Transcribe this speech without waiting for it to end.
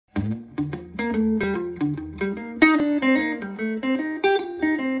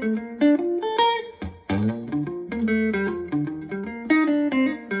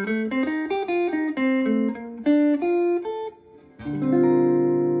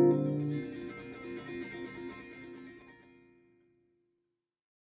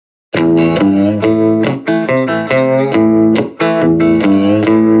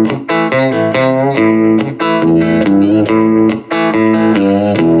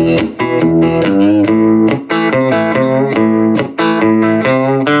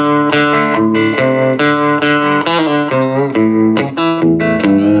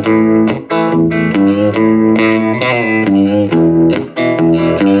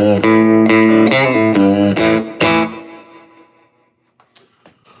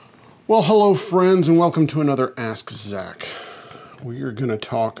Well, hello friends, and welcome to another Ask Zach. We are going to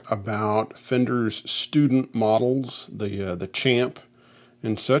talk about Fender's student models, the Champ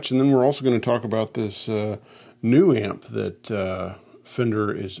and such, and then we're also going to talk about this new amp that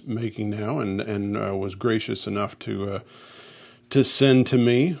Fender is making now, and was gracious enough to send to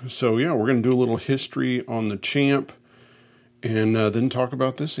me. So yeah, we're going to do a little history on the Champ, and then talk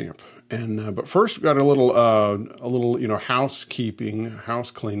about this amp. And but first, we've got a little house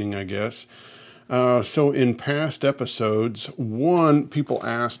cleaning, I guess. So in past episodes, people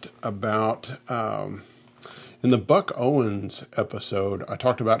asked about in the Buck Owens episode, I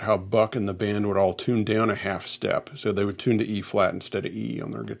talked about how Buck and the band would all tune down a half step, so they would tune to E flat instead of E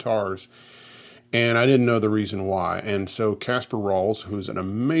on their guitars. And I didn't know the reason why. And so Casper Rawls, who's an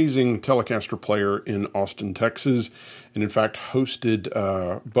amazing Telecaster player in Austin, Texas, and in fact hosted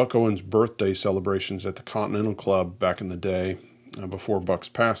Buck Owens' birthday celebrations at the Continental Club back in the day, before Buck's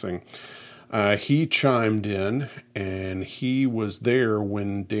passing, he chimed in, and he was there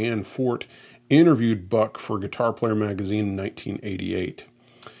when Dan Fort interviewed Buck for Guitar Player magazine in 1988.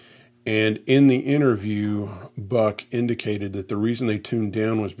 And in the interview, Buck indicated that the reason they tuned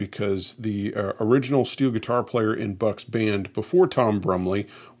down was because the original steel guitar player in Buck's band before Tom Brumley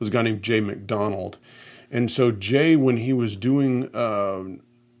was a guy named Jay McDonald. And so Jay, when he was doing,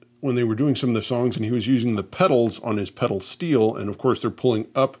 when they were doing some of the songs and he was using the pedals on his pedal steel, and of course they're pulling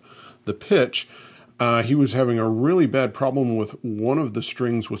up the pitch, he was having a really bad problem with one of the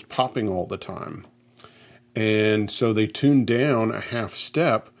strings was popping all the time. And so they tuned down a half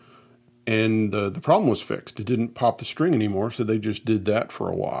step, and the problem was fixed. It didn't pop the string anymore, so they just did that for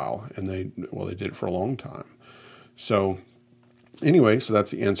a while, and they did it for a long time. So anyway, so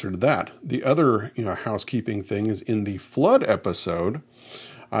that's the answer to that. The other housekeeping thing is in the Flood episode,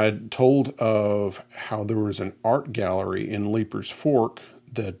 I told of how there was an art gallery in Leaper's Fork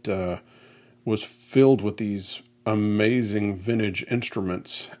that was filled with these amazing vintage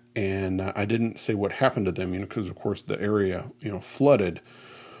instruments, and I didn't say what happened to them, because of course the area flooded.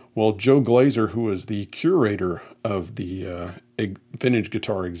 Well, Joe Glazer, who was the curator of the vintage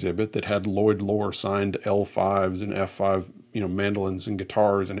guitar exhibit that had Lloyd Loar signed L5s and F5, mandolins and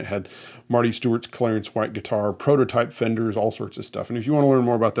guitars, and it had Marty Stewart's Clarence White guitar, prototype Fenders, all sorts of stuff. And if you want to learn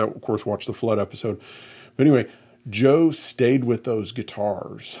more about that, of course, watch the Flood episode. But anyway, Joe stayed with those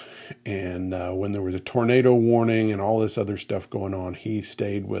guitars, and when there was a tornado warning and all this other stuff going on, he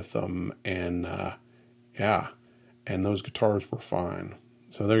stayed with them, and and those guitars were fine.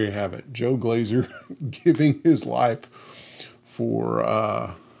 So there you have it. Joe Glazer giving his life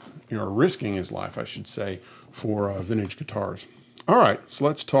for, risking his life, I should say, for vintage guitars. All right, so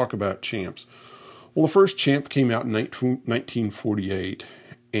let's talk about Champs. Well, the first Champ came out in 1948,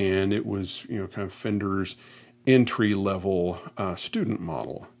 and it was, kind of Fender's entry-level student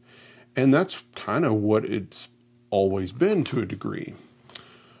model. And that's kind of what it's always been to a degree.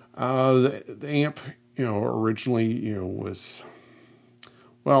 The amp, originally, was...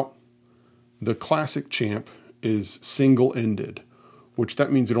 Well, the classic Champ is single-ended, which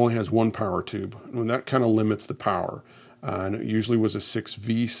that means it only has one power tube, and that kind of limits the power. And it usually was a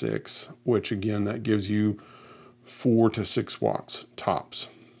 6V6, which again, that gives you 4 to 6 watts tops.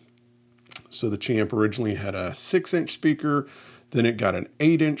 So the Champ originally had a 6-inch speaker, then it got an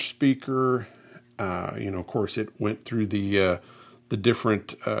 8-inch speaker. Of course, it went through the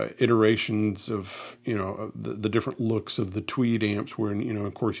different iterations of, the different looks of the Tweed amps, where,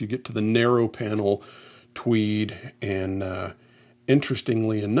 of course, you get to the narrow panel Tweed, and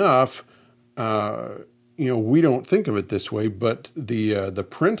interestingly enough, we don't think of it this way, but the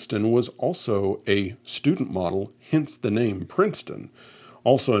Princeton was also a student model, hence the name Princeton.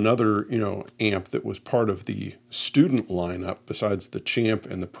 Also another, amp that was part of the student lineup besides the Champ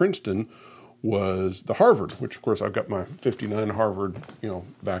and the Princeton was the Harvard, which of course I've got my 59 Harvard,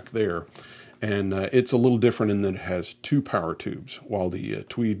 back there. And it's a little different in that it has 2 power tubes, while the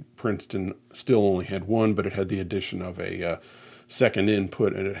Tweed Princeton still only had 1, but it had the addition of a second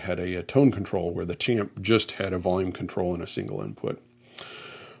input, and it had a tone control, where the Champ just had a volume control and a single input.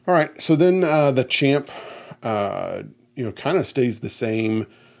 All right, so then the Champ, kind of stays the same,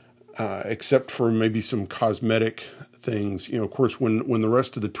 except for maybe some cosmetic things. Of course, when the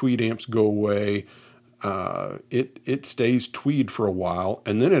rest of the Tweed amps go away, it stays Tweed for a while,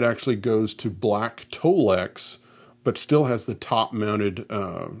 and then it actually goes to black Tolex, but still has the top mounted,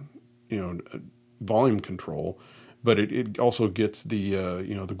 volume control. But it also gets the,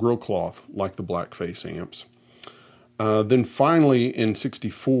 the grill cloth like the black face amps. Then finally in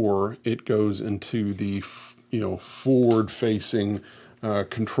 '64, it goes into the, forward facing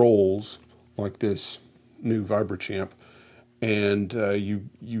controls like this new Vibro Champ. and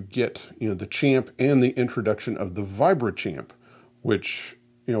you get, you know, the Champ and the introduction of the Vibro Champ, which,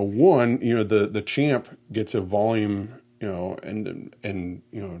 you know, the Champ gets a volume, you know, and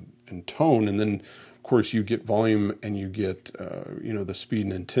you know, and tone, and then of course you get volume and you get you know, the speed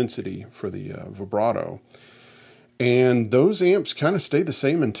and intensity for the vibrato. And those amps kind of stayed the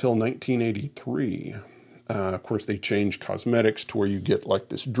same until 1983. Of course, they changed cosmetics to where you get like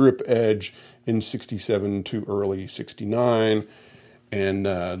this drip edge in 67 to early 69. And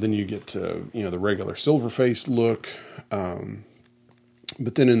then you get to, you know, the regular silver face look.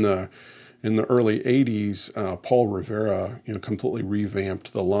 But then in the early 80s, Paul Rivera, you know, completely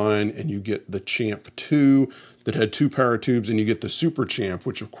revamped the line, and you get the Champ 2 that had 2 power tubes, and you get the Super Champ,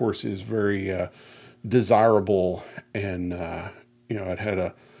 which of course is very desirable, and you know, it had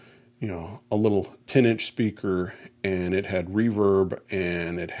a, you know, a little 10-inch speaker, and it had reverb,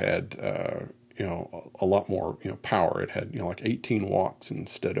 and it had you know, a lot more, you know, power. It had, you know, like 18 watts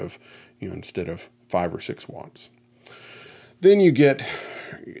instead of 5 or 6 watts. Then you get,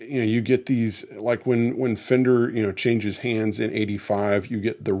 you know, you get these, like when Fender, you know, changes hands in 85, you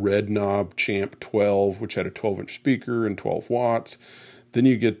get the red knob Champ 12, which had a 12-inch speaker and 12 watts. Then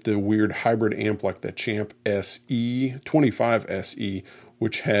you get the weird hybrid amp like the Champ SE, 25 SE,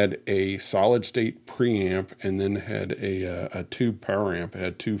 which had a solid state preamp and then had a tube power amp. It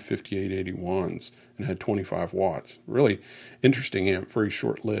had two 5881s and had 25 watts. Really interesting amp, very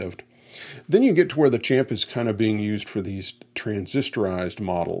short-lived. Then you get to where the Champ is kind of being used for these transistorized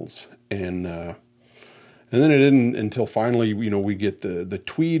models, and then it didn't until finally, you know, we get the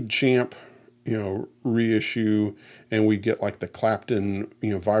Tweed Champ, you know, reissue, and we get like the Clapton,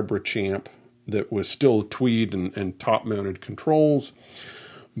 you know, Vibro Champ that was still Tweed and top-mounted controls.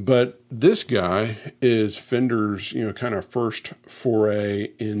 But this guy is Fender's, you know, kind of first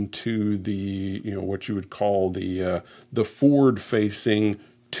foray into the, you know, what you would call the forward-facing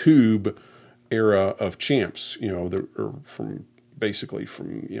tube era of Champs, you know, from basically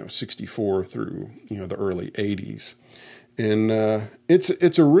from, you know, 64 through, you know, the early 80s. And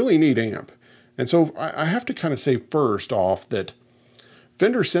it's a really neat amp. And so I have to kind of say first off that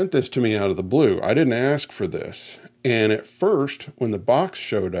Fender sent this to me out of the blue. I didn't ask for this. And at first, when the box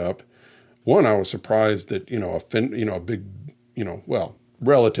showed up, one, I was surprised that, you know, a big, you know, well,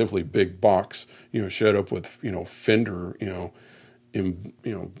 relatively big box, you know, showed up with, you know, Fender, you know,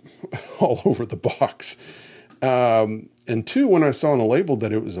 all over the box. And two, when I saw on the label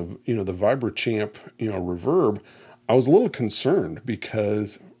that it was the Vibro Champ, you know, Reverb, I was a little concerned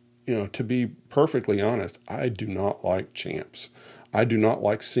because, you know, to be perfectly honest, I do not like Champs. I do not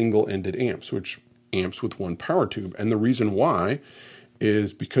like single-ended amps, which amps with one power tube. And the reason why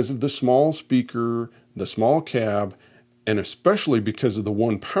is because of the small speaker, the small cab, and especially because of the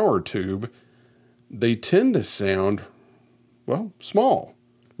one power tube, they tend to sound, well, small,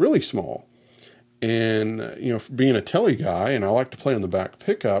 really small. And, you know, being a tele guy, and I like to play on the back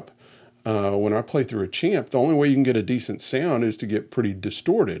pickup, when I play through a Champ, the only way you can get a decent sound is to get pretty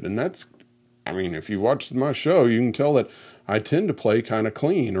distorted. And that's, I mean, if you've watched my show, you can tell that I tend to play kind of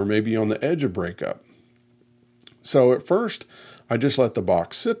clean or maybe on the edge of breakup. So at first, I just let the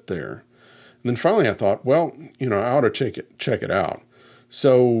box sit there. And then finally I thought, well, you know, I ought to check it out.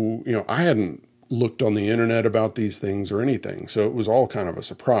 So, you know, I hadn't looked on the internet about these things or anything. So it was all kind of a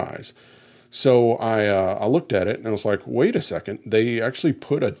surprise. So I looked at it and I was like, wait a second, they actually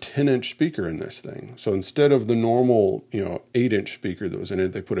put a 10-inch speaker in this thing. So instead of the normal, you know, 8-inch speaker that was in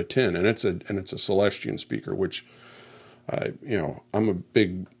it, they put a 10, and it's a Celestion speaker, which you know, I'm a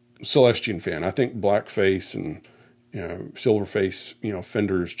big Celestion fan. I think blackface and, you know, silverface, you know,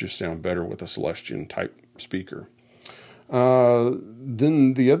 Fenders just sound better with a Celestion type speaker.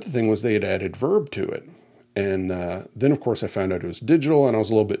 Then the other thing was they had added Verb to it. And then, of course, I found out it was digital, and I was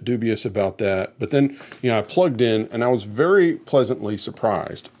a little bit dubious about that. But then, you know, I plugged in, and I was very pleasantly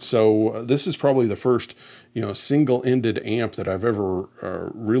surprised. So this is probably the first, you know, single-ended amp that I've ever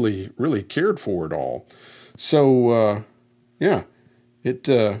really cared for at all. So, yeah, it,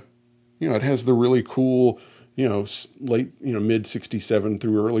 you know, it has the really cool, you know, late, you know, mid-67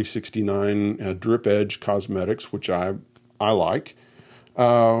 through early 69 drip edge cosmetics, which I like.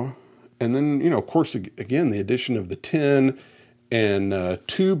 And then, you know, of course, again, the addition of the 10 and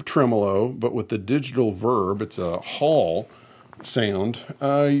tube tremolo, but with the digital Verb, it's a Hall sound.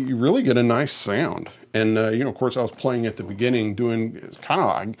 You really get a nice sound. And, you know, of course, I was playing at the beginning doing kind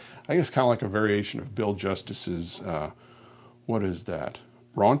of, I guess, kind of like a variation of Bill Justice's, what is that?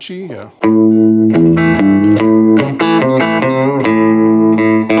 Raunchy? Yeah.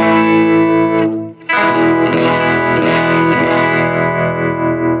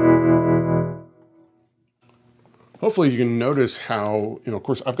 hopefully you can notice how, of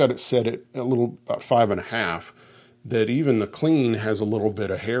course I've got it set at a little about 5.5, that even the clean has a little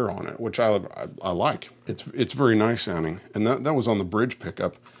bit of hair on it, which I like. It's very nice sounding. And that was on the bridge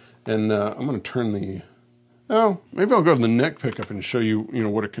pickup. And I'm going to turn the, maybe I'll go to the neck pickup and show you,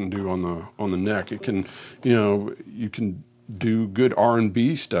 what it can do on the neck. It can, you can do good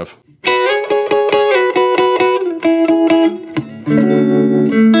R&B stuff.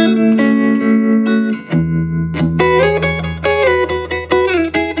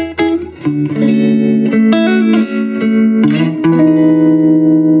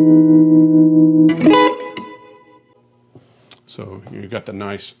 So you've got the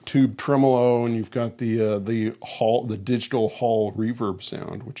nice tube tremolo, and you've got the digital hall reverb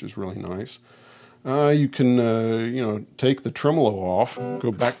sound, which is really nice. You can take the tremolo off,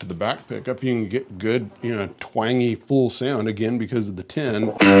 go back to the back pickup. You can get good twangy full sound again because of the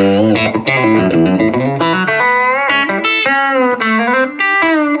 10.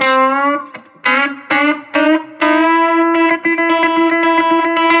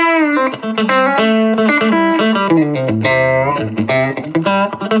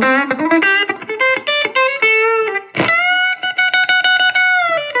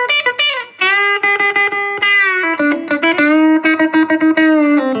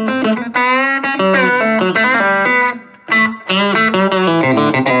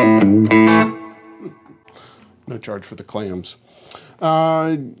 No charge for the clams.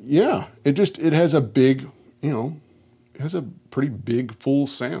 Yeah, it has a big, it has a pretty big full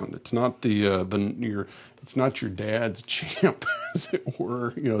sound. It's not it's not your dad's Champ, as it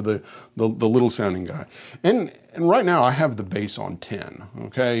were, the little sounding guy. And right now I have the bass on 10.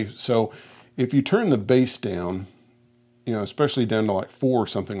 Okay, so if you turn the bass down, especially down to like 4 or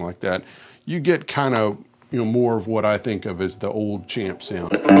something like that, you get kind of more of what I think of as the old Champ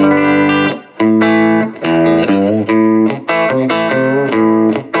sound.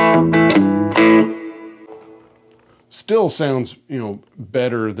 Still sounds,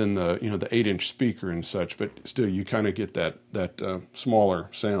 better than the, the 8-inch speaker and such, but still you kind of get that smaller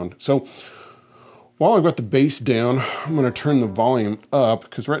sound. So while I've got the bass down, I'm going to turn the volume up,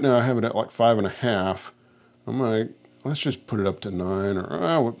 because right now I have it at like 5.5. Let's just put it up to 9,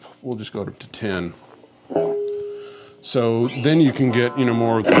 or we'll just go up to 10. So then you can get,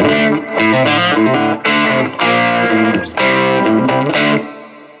 more of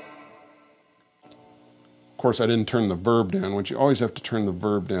Of course, I didn't turn the verb down, which you always have to turn the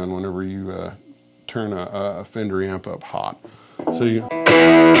verb down whenever you turn a Fender amp up hot. So you...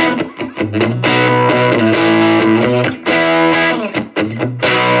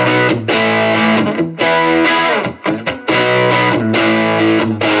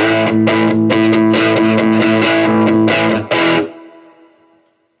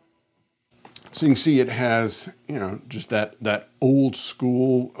 So you can see it has, just that old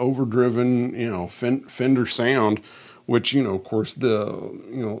school, overdriven, Fender sound, which, of course, the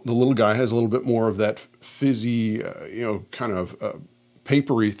little guy has a little bit more of that fizzy, kind of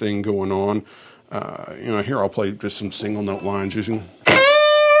papery thing going on. Here I'll play just some single note lines using.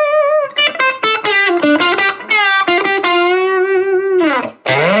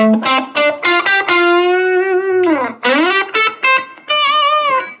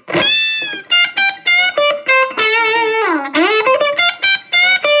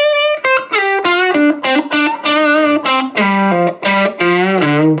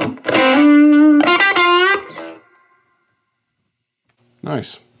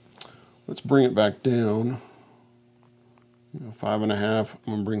 Nice. Let's bring it back down. 5.5. I'm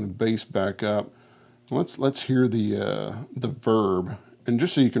gonna bring the bass back up. Let's hear the verb, and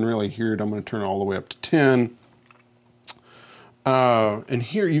just so you can really hear it, I'm going to turn it all the way up to 10. And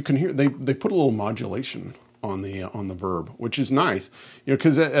here you can hear they put a little modulation on the verb, which is nice.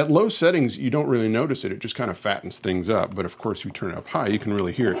 Because at low settings you don't really notice it. It just kind of fattens things up. But of course, if you turn it up high, you can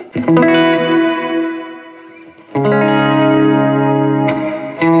really hear it.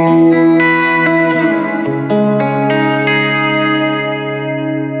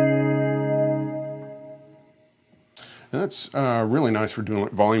 And that's really nice for doing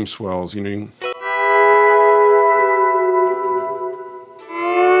like volume swells,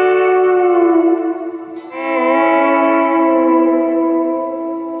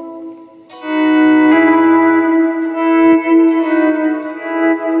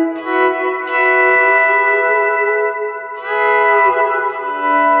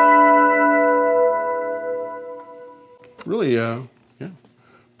 Really, yeah,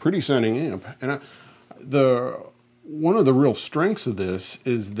 pretty sounding amp. And one of the real strengths of this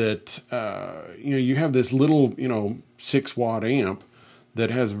is that, you have this little, 6-watt amp that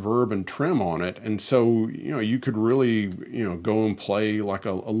has verb and trem on it. And so, you could really, go and play like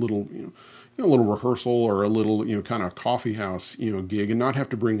a little, a little rehearsal or a little, kind of coffee house, gig, and not have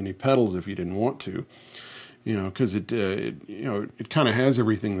to bring any pedals if you didn't want to, because it kind of has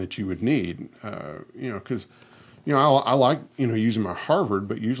everything that you would need, because, I like, using my Harvard,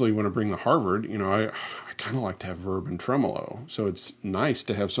 but usually when I bring the Harvard, I kind of like to have verb and tremolo. So it's nice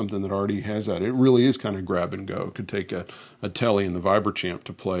to have something that already has that. It really is kind of grab and go. It could take a Tele and the Vibro Champ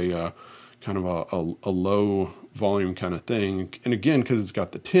to play kind of a low volume kind of thing. And again, because it's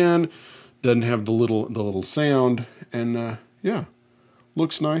got the 10, doesn't have the little sound, and yeah,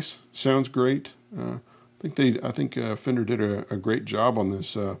 looks nice, sounds great. I think Fender did a great job on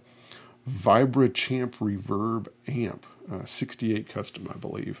this Vibro Champ Reverb amp, 68 custom, I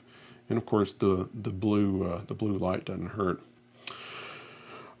believe. And of course, the blue light doesn't hurt.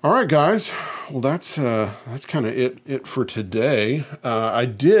 All right, guys. Well, that's kind of it for today. I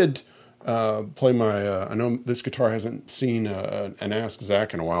did play my. I know this guitar hasn't seen an Ask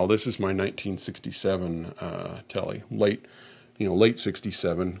Zach in a while. This is my 1967 Tele, late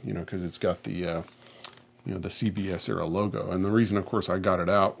 67. Because it's got the the CBS era logo. And the reason, of course, I got it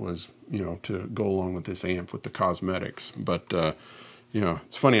out was to go along with this amp with the cosmetics. But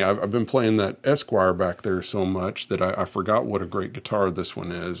it's funny, I've been playing that Esquire back there so much that I forgot what a great guitar this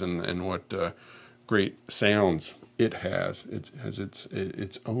one is, and what great sounds it has. It has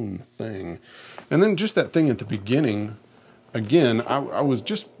its own thing. And then just that thing at the beginning, again, I was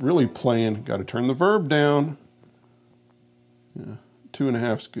just really playing, got to turn the verb down. Yeah,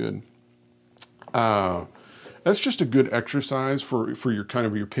 2.5's good. That's just a good exercise for your kind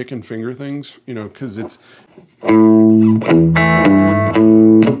of your pick and finger things, because it's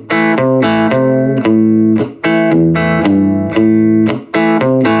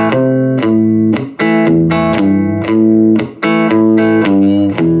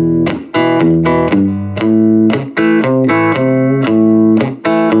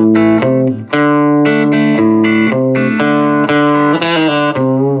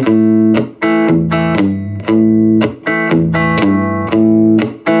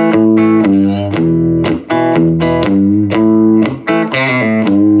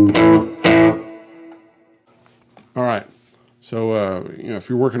So, if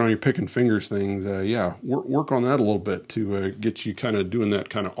you're working on your pick and fingers things, yeah, work on that a little bit to get you kind of doing that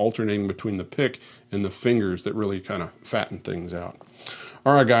kind of alternating between the pick and the fingers that really kind of fatten things out.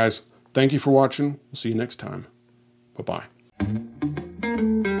 All right, guys, thank you for watching. We'll see you next time. Bye-bye.